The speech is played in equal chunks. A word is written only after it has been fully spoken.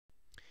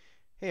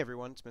Hey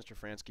everyone, it's Mr.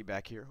 Fransky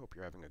back here. Hope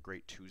you're having a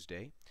great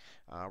Tuesday.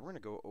 We're going to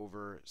go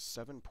over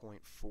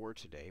 7.4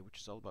 today,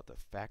 which is all about the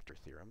factor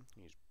theorem.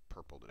 Use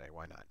purple today,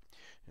 why not?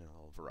 You know, a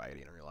little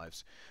variety in our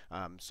lives.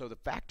 So the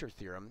factor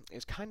theorem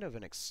is kind of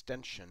an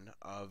extension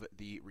of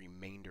the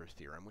remainder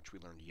theorem, which we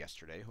learned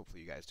yesterday.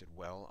 Hopefully you guys did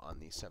well on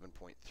the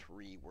 7.3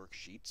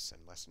 worksheets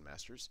and lesson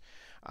masters.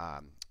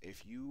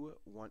 If you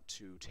want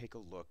to take a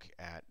look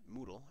at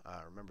Moodle,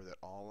 remember that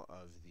all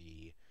of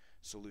the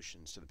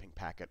solutions to the pink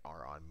packet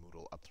are on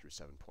Moodle up through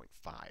 7.5.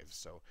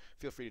 So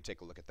feel free to take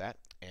a look at that,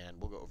 and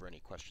we'll go over any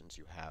questions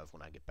you have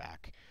when I get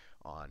back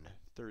on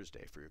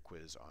Thursday for your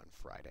quiz on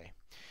Friday.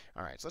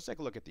 All right, so let's take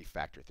a look at the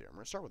factor theorem. We're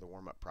going to start with a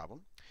warm-up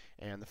problem.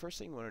 And the first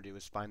thing we want to do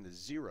is find the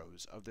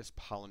zeros of this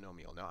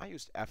polynomial. Now, I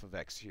used f of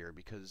x here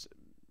because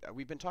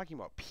we've been talking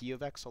about p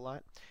of x a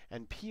lot,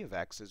 and p of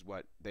x is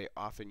what they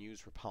often use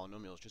for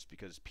polynomials just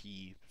because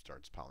p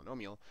starts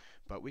polynomial,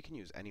 but we can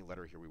use any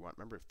letter here we want.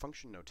 Remember,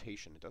 function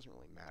notation, it doesn't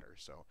really matter,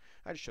 so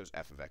I just chose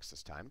f of x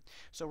this time.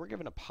 So we're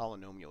given a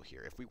polynomial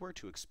here. If we were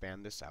to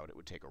expand this out, it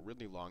would take a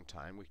really long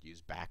time. We could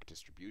use back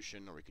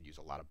distribution, or we could use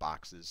a lot of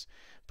boxes,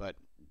 but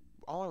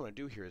all I want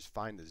to do here is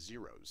find the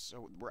zeros.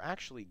 So we're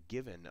actually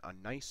given a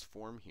nice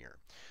form here.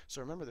 So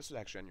remember, this was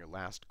actually on your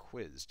last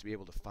quiz, to be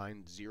able to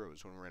find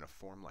zeros when we're in a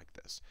form like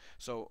this.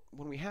 So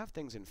when we have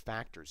things in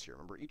factors here,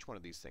 remember each one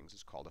of these things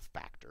is called a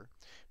factor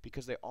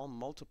because they all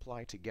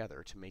multiply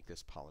together to make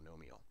this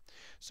polynomial.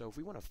 So if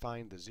we want to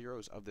find the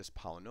zeros of this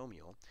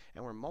polynomial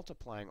and we're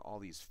multiplying all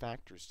these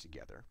factors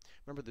together,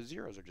 remember the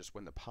zeros are just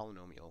when the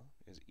polynomial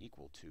is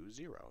equal to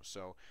 0.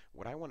 So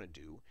what I want to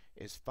do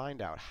is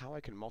find out how I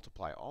can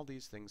multiply all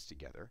these things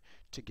together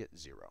to get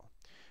 0.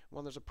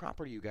 Well, there's a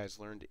property you guys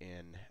learned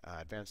in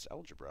advanced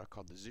algebra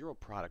called the zero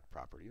product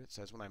property that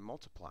says when I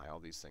multiply all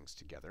these things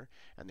together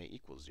and they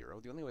equal 0,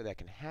 the only way that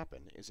can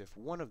happen is if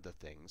one of the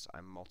things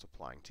I'm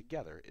multiplying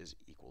together is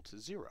equal to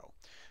 0.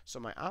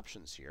 So my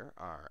options here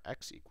are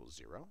x equals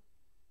 0.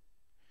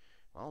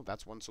 Well,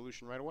 that's one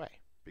solution right away,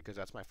 because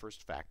that's my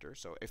first factor.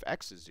 So if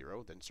x is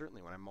 0, then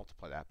certainly when I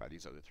multiply that by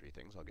these other three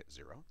things, I'll get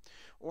 0.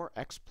 Or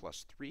x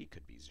plus 3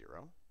 could be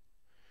 0.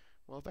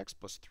 Well, if x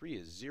plus 3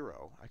 is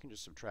 0, I can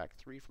just subtract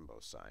 3 from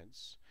both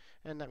sides,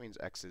 and that means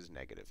x is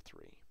negative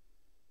 3.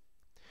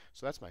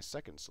 So that's my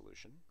second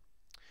solution.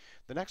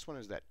 The next one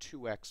is that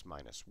 2x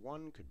minus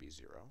 1 could be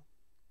 0.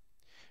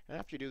 And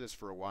after you do this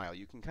for a while,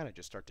 you can kind of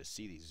just start to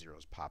see these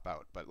zeros pop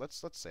out. But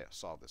let's say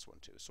solve this one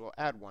too. So we'll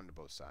add 1 to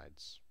both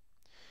sides.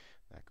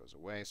 That goes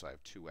away, so I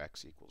have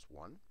 2x equals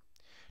 1.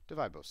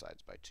 Divide both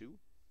sides by 2.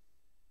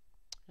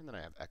 And then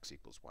I have x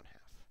equals 1/2.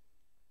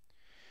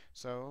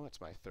 So that's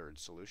my third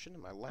solution.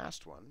 And my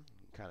last one,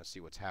 you can kind of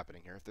see what's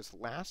happening here. If this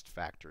last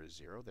factor is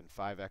 0, then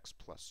 5x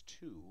plus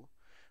 2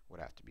 would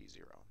have to be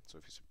 0. So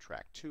if you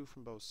subtract 2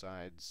 from both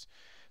sides,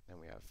 then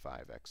we have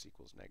 5x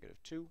equals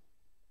negative 2.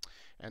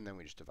 And then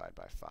we just divide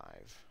by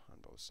 5 on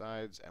both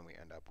sides, and we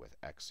end up with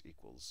x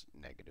equals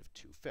negative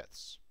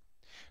 2/5.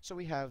 So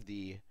we have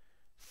the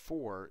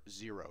 4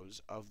 zeros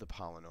of the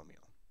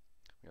polynomial.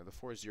 You know, the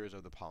 4 zeros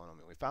of the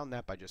polynomial. We found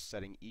that by just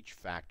setting each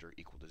factor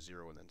equal to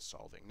 0 and then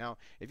solving. Now,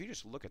 if you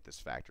just look at this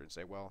factor and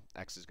say, well,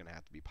 x is going to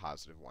have to be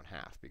positive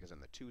 1/2, because then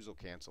the 2's will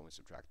cancel and we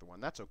subtract the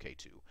 1, that's okay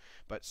too.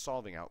 But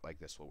solving out like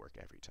this will work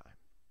every time.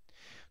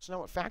 So now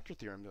what factor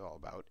theorem is all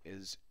about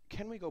is,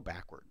 can we go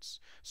backwards?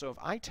 So if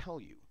I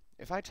tell you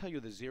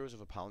the zeros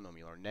of a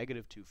polynomial are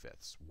negative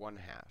 2/5,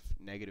 1/2,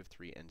 negative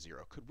 3, and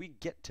 0, could we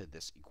get to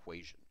this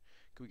equation?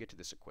 Could we get to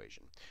this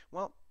equation?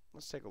 Well,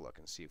 let's take a look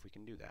and see if we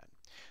can do that.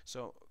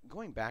 So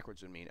going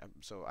backwards would mean,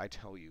 so I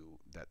tell you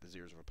that the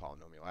zeros of a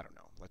polynomial, I don't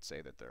know, let's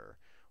say that they're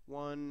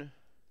 1,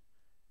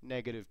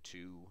 negative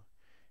 2,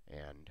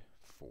 and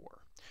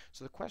 4.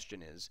 So the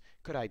question is,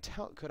 could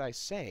I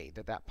say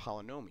that that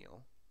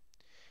polynomial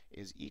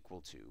is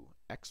equal to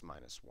x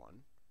minus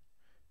 1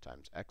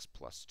 times x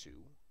plus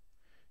 2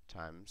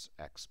 times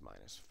x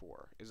minus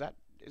 4? Is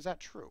that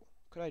true?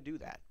 Could I do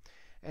that?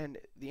 And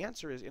the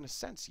answer is, in a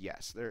sense,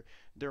 yes.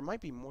 There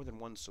might be more than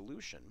one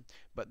solution,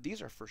 but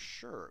these are for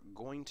sure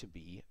going to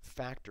be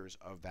factors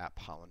of that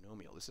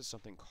polynomial. This is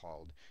something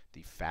called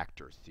the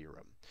factor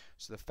theorem.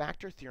 So the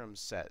factor theorem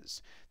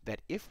says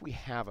that if we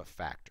have a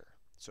factor,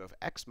 so if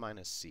x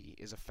minus c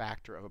is a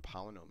factor of a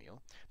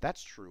polynomial,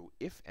 that's true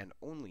if and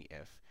only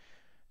if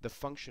the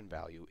function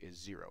value is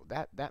 0.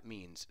 That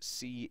means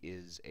c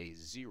is a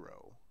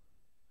 0.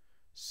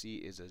 C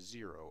is a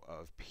 0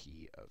 of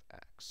p of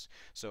x.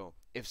 So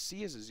if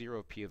c is a 0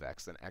 of p of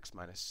x, then x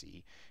minus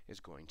c is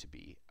going to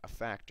be a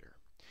factor.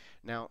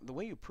 Now, the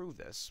way you prove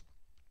this,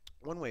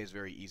 one way is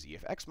very easy.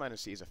 If x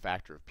minus c is a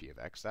factor of p of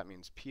x, that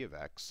means p of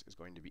x is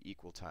going to be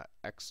equal to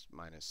x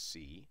minus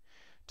c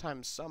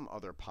times some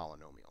other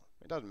polynomial.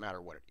 It doesn't matter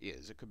what it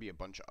is. It could be a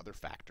bunch of other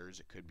factors.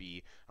 It could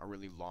be a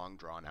really long,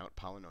 drawn-out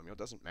polynomial. It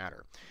doesn't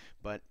matter.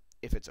 But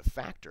if it's a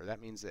factor, that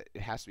means that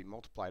it has to be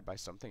multiplied by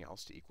something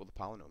else to equal the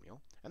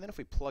polynomial. And then if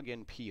we plug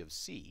in p of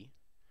c,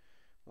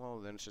 well,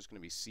 then it's just going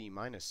to be c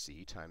minus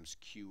c times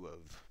q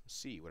of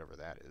c, whatever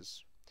that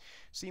is.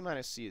 C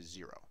minus c is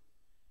 0.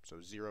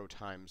 So 0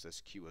 times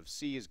this q of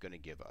c is going to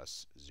give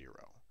us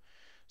 0.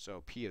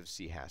 So P of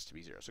C has to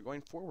be 0. So going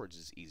forwards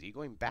is easy.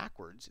 Going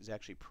backwards is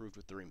actually proved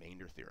with the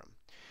remainder theorem.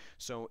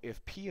 So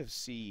if P of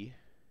C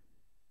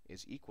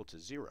is equal to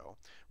 0,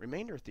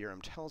 remainder theorem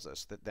tells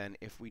us that then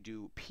if we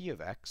do P of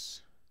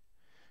x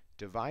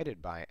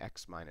divided by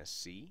x minus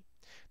c,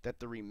 that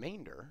the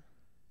remainder,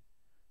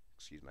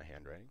 excuse my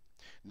handwriting,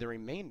 the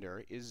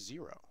remainder is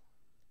 0.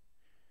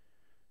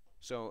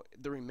 So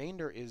the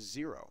remainder is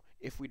 0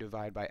 if we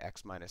divide by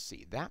x minus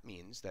c. That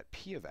means that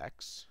P of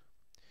x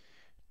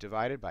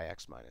divided by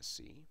x minus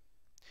c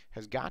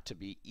has got to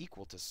be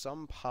equal to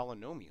some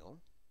polynomial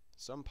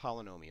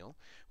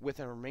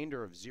with a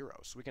remainder of 0.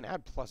 So we can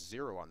add plus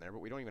 0 on there,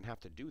 but we don't even have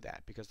to do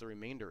that because the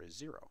remainder is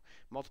 0.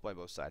 Multiply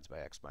both sides by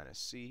x minus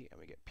c, and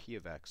we get P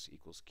of x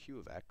equals q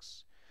of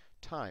x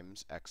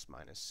times x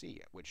minus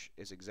c, which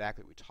is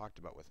exactly what we talked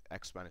about with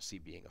x minus c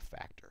being a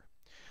factor.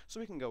 So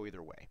we can go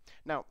either way.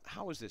 Now,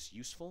 how is this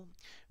useful?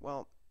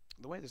 Well,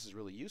 the way this is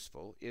really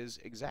useful is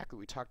exactly what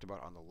we talked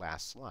about on the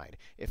last slide.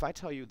 If I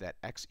tell you that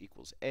x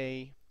equals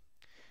a,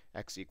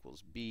 x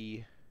equals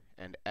b,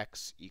 and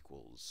x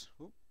equals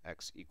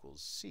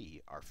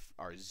c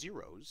are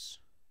zeros,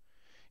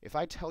 if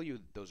I tell you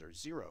those are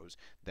zeros,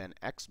 then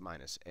x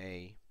minus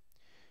a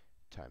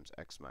times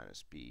x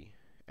minus b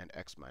and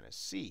x minus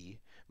c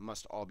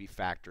must all be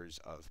factors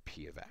of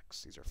P of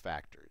x. These are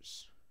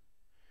factors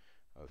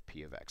of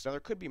P of x. Now, there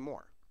could be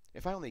more.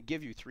 If I only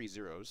give you 3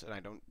 zeros and I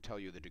don't tell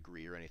you the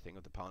degree or anything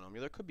of the polynomial,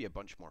 there could be a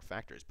bunch more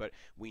factors, but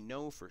we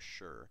know for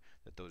sure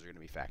that those are going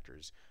to be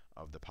factors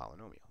of the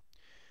polynomial.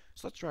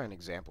 So let's try an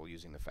example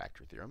using the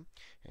factor theorem,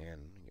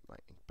 and let me get my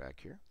ink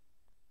back here.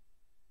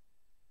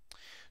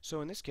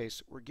 So in this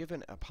case, we're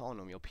given a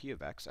polynomial P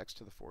of x, x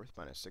to the 4th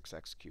minus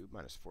 6x cubed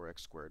minus 4x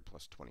squared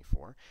plus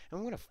 24, and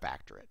we want to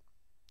factor it.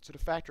 So to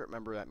factor it,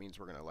 remember, that means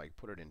we're going to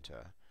put it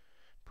into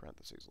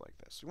parentheses like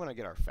this. We want to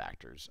get our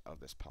factors of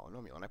this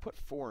polynomial. And I put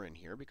 4 in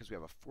here because we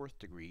have a 4th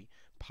degree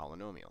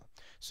polynomial.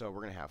 So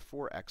we're going to have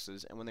 4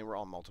 x's, and when they were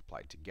all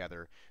multiplied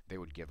together, they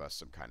would give us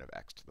some kind of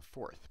x to the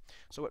 4th.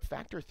 So what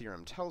factor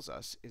theorem tells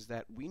us is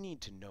that we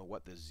need to know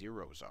what the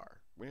zeros are.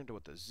 We need to know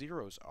what the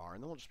zeros are,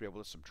 and then we'll just be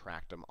able to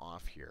subtract them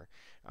off here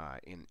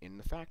in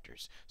the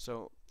factors.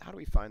 So how do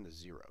we find the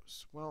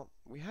zeros? Well,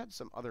 we had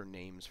some other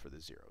names for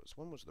the zeros.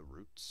 One was the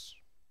roots.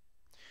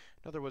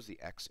 Another was the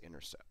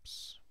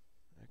x-intercepts.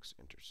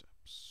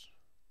 X-intercepts.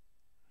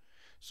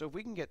 So if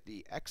we can get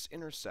the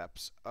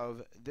x-intercepts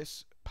of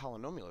this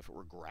polynomial, if it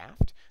were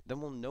graphed, then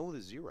we'll know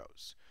the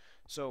zeros.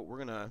 So we're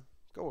going to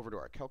go over to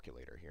our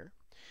calculator here,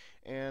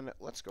 and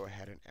let's go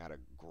ahead and add a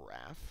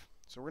graph.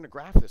 So we're going to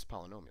graph this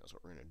polynomial is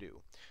what we're going to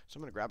do. So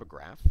I'm going to grab a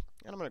graph,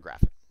 and I'm going to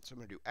graph it. So I'm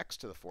going to do x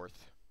to the 4th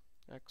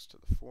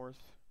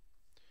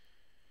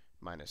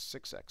minus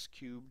 6x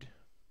cubed,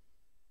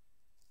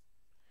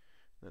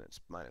 then it's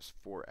minus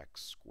 4x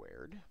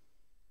squared,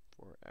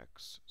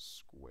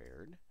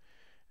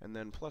 and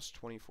then plus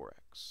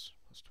 24x,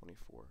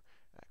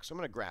 So I'm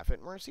going to graph it,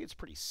 and we're going to see it's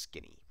pretty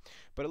skinny.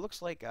 But it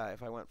looks like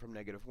if I went from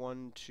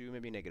 -1 to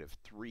maybe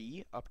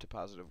 -3 up to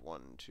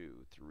 +1,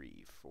 2,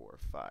 3, 4,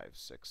 5,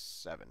 6,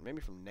 7,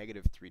 maybe from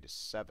 -3 to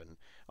 7,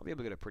 I'll be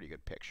able to get a pretty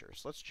good picture.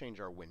 So let's change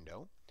our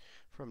window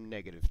from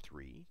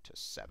 -3 to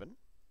 7.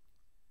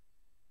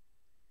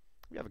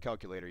 If you have a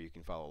calculator, you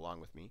can follow along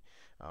with me,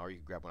 or you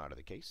can grab one out of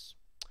the case.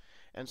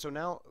 And so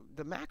now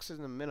the maxes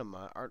and the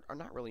minima are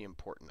not really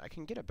important. I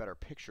can get a better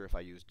picture if I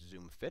used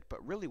zoom fit,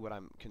 but really what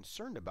I'm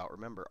concerned about,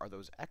 remember, are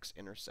those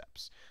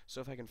x-intercepts. So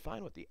if I can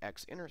find what the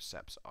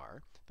x-intercepts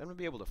are, then we'll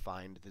be able to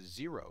find the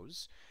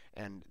zeros,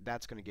 and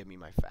that's going to give me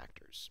my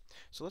factors.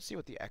 So let's see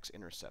what the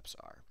x-intercepts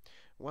are.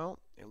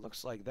 Well, it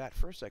looks like that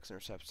first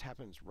x-intercept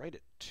happens right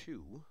at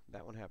 2.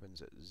 That one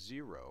happens at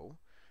 0.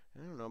 I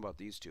don't know about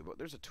these two, but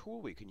there's a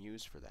tool we can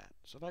use for that.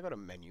 So if I go to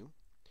Menu,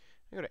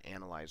 I go to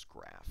Analyze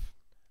Graph,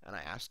 and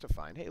I ask to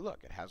find, hey,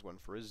 look, it has one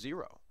for a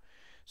 0.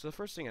 So the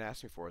first thing it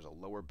asks me for is a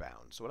lower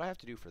bound. So what I have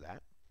to do for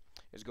that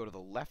is go to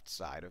the left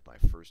side of my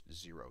first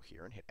 0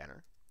 here and hit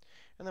Enter.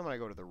 And then when I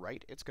go to the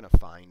right, it's going to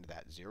find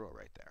that 0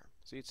 right there.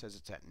 See, it says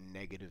it's at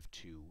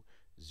 -2,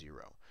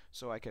 0.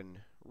 So I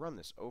can run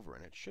this over,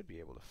 and it should be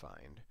able to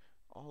find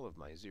all of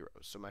my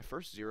zeros. So my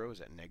first 0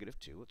 is at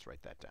 -2. Let's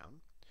write that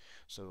down.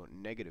 So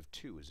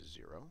 -2 is a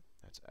 0.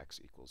 That's x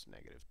equals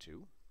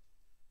 -2.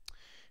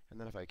 And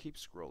then if I keep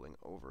scrolling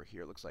over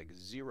here, it looks like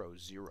 0,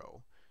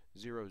 0,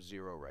 0,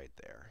 0 right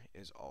there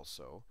is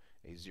also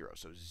a 0.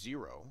 So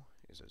 0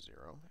 is a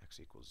 0, x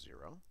equals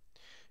 0.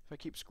 If I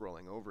keep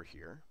scrolling over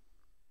here,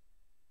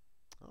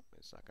 oh,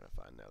 it's not going to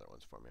find the other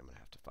ones for me. I'm going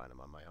to have to find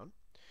them on my own.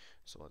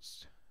 So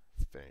let's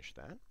finish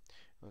that.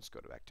 Let's go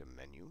back to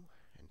Menu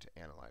and to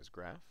Analyze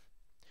Graph.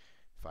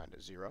 Find a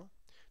 0.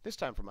 This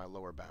time for my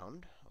lower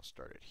bound, I'll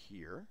start it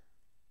here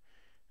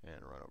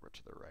and run over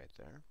to the right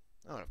there.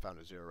 Oh, I found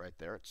a 0 right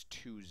there. It's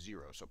 2,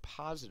 0. So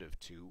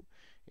 +2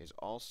 is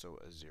also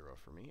a 0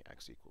 for me.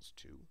 X equals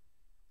 2.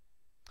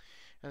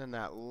 And then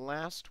that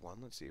last one,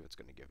 let's see if it's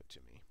going to give it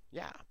to me.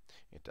 Yeah,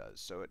 it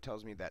does. So it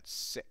tells me that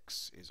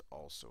 6 is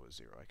also a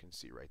 0. I can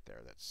see right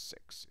there that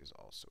 6 is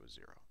also a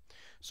 0.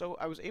 So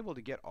I was able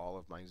to get all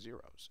of my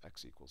zeros.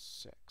 X equals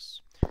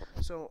 6.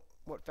 So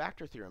what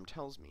factor theorem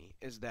tells me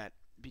is that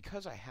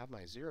because I have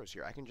my zeros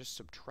here, I can just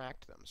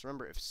subtract them. So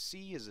remember, if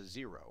c is a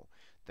 0,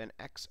 then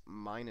x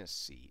minus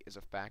c is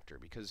a factor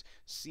because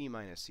c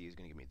minus c is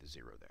going to give me the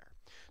 0 there.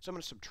 So I'm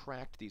going to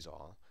subtract these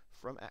all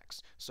from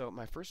x. So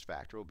my first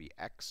factor will be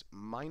x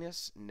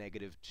minus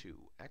negative 2.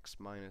 X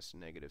minus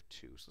negative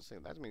 2. So let's say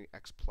that's going to be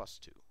x plus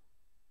 2.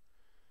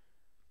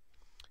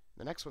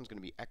 The next one's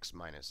going to be x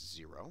minus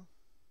 0.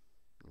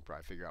 You can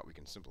probably figure out we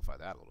can simplify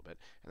that a little bit.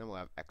 And then we'll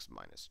have x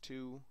minus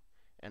 2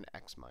 and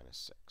x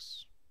minus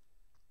 6.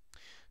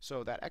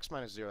 So that x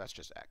minus 0, that's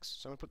just x.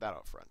 So I'm going to put that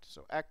out front.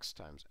 So x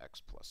times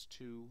x plus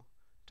 2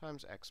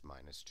 times x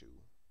minus 2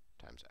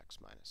 times x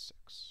minus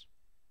 6.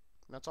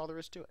 And that's all there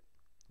is to it.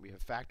 We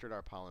have factored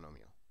our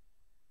polynomial.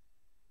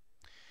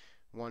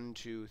 1,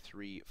 2,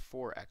 3,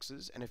 4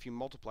 x's. And if you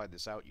multiplied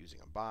this out using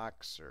a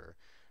box or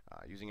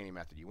using any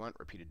method you want,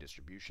 repeated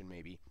distribution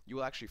maybe, you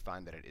will actually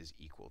find that it is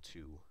equal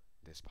to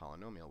this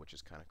polynomial, which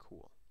is kind of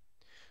cool.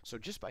 So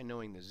just by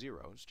knowing the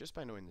zeros,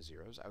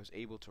 I was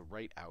able to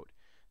write out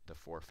the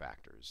 4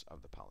 factors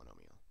of the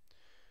polynomial.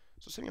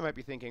 So some of you might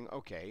be thinking,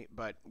 okay,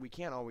 but we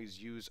can't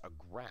always use a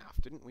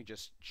graph. Didn't we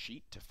just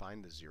cheat to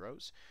find the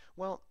zeros?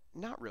 Well,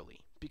 not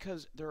really,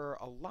 because there are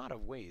a lot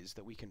of ways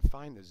that we can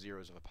find the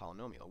zeros of a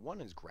polynomial. One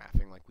is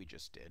graphing, like we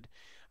just did.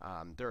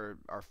 There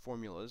are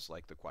formulas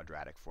like the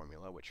quadratic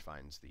formula, which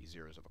finds the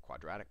zeros of a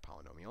quadratic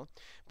polynomial.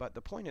 But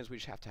the point is we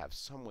just have to have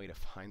some way to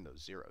find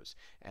those zeros.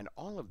 And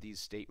all of these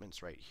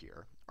statements right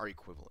here are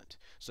equivalent.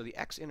 So the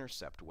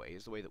x-intercept way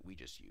is the way that we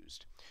just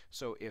used.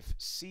 So if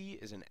c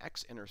is an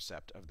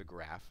x-intercept of the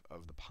graph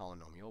of the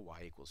polynomial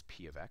y equals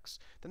p of x,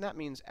 then that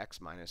means x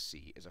minus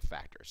c is a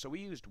factor. So we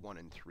used 1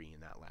 and 3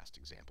 in that last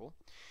example.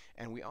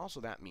 And we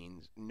also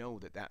know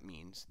that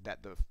means that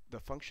the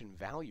function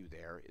value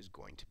there is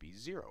going to be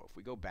 0. If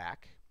we go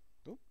back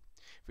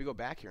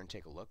here and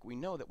take a look, we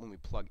know that when we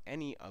plug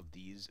any of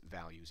these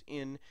values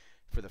in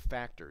for the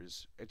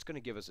factors, it's going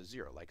to give us a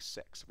 0, like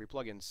 6. If we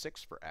plug in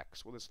 6 for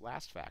x, well, this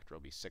last factor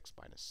will be 6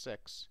 minus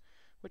 6,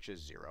 which is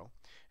 0.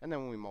 And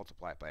then when we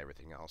multiply it by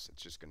everything else,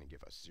 it's just going to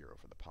give us 0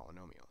 for the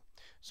polynomial.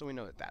 So we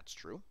know that that's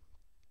true.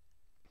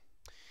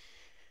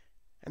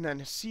 And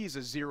then c is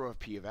a 0 of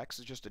p of x.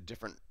 Is just a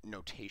different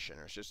notation,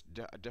 or it's just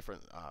a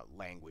different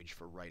language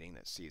for writing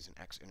that c is an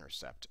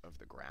x-intercept of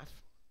the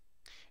graph.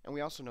 And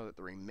we also know that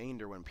the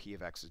remainder when p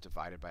of x is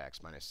divided by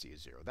x minus c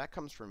is 0. That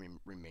comes from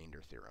remainder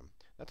theorem.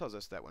 That tells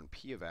us that when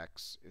p of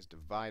x is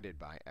divided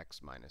by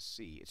x minus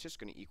c, it's just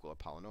going to equal a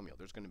polynomial.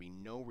 There's going to be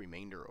no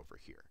remainder over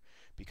here.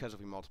 Because if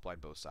we multiplied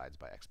both sides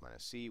by x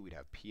minus c, we'd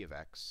have p of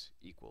x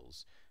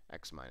equals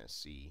x minus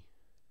c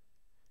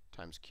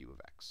times q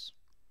of x.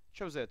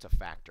 Shows that it's a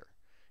factor.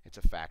 It's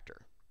a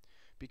factor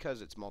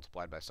because it's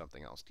multiplied by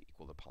something else to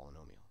equal the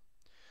polynomial.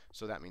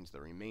 So that means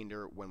the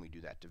remainder, when we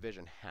do that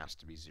division, has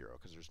to be 0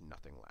 because there's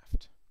nothing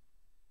left.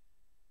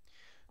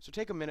 So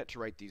take a minute to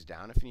write these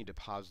down. If you need to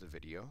pause the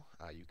video,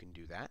 you can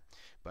do that.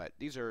 But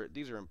these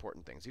are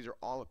important things. These are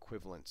all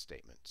equivalent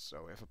statements.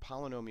 So if a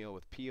polynomial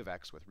with p of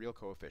x with real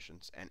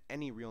coefficients and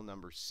any real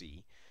number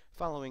c,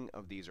 following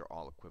of these are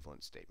all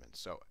equivalent statements.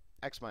 So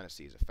x minus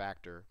c is a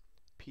factor,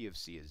 p of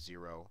c is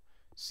 0,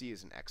 c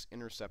is an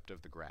x-intercept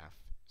of the graph,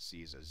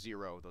 c is a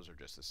 0. Those are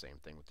just the same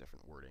thing with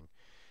different wording.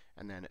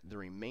 And then the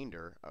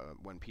remainder,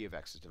 when p of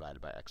x is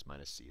divided by x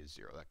minus c is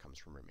 0. That comes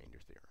from remainder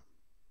theorem.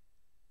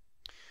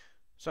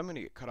 So I'm going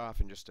to get cut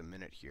off in just a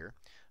minute here.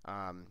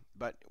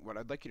 But what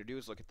I'd like you to do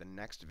is look at the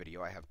next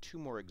video. I have 2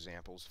 more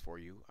examples for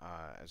you,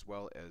 as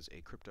well as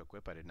a crypto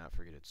quip. I did not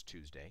forget it's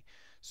Tuesday.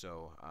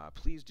 So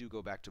please do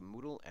go back to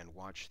Moodle and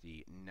watch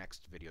the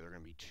next video. There are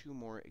going to be 2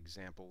 more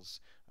examples,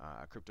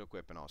 a crypto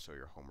quip, and also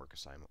your homework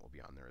assignment will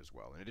be on there as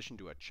well, in addition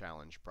to a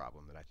challenge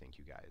problem that I think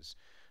you guys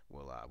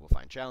will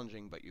find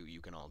challenging, but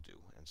you can all do,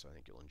 and so I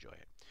think you'll enjoy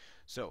it.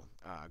 So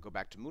go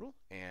back to Moodle,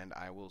 and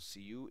I will see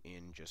you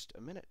in just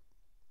a minute.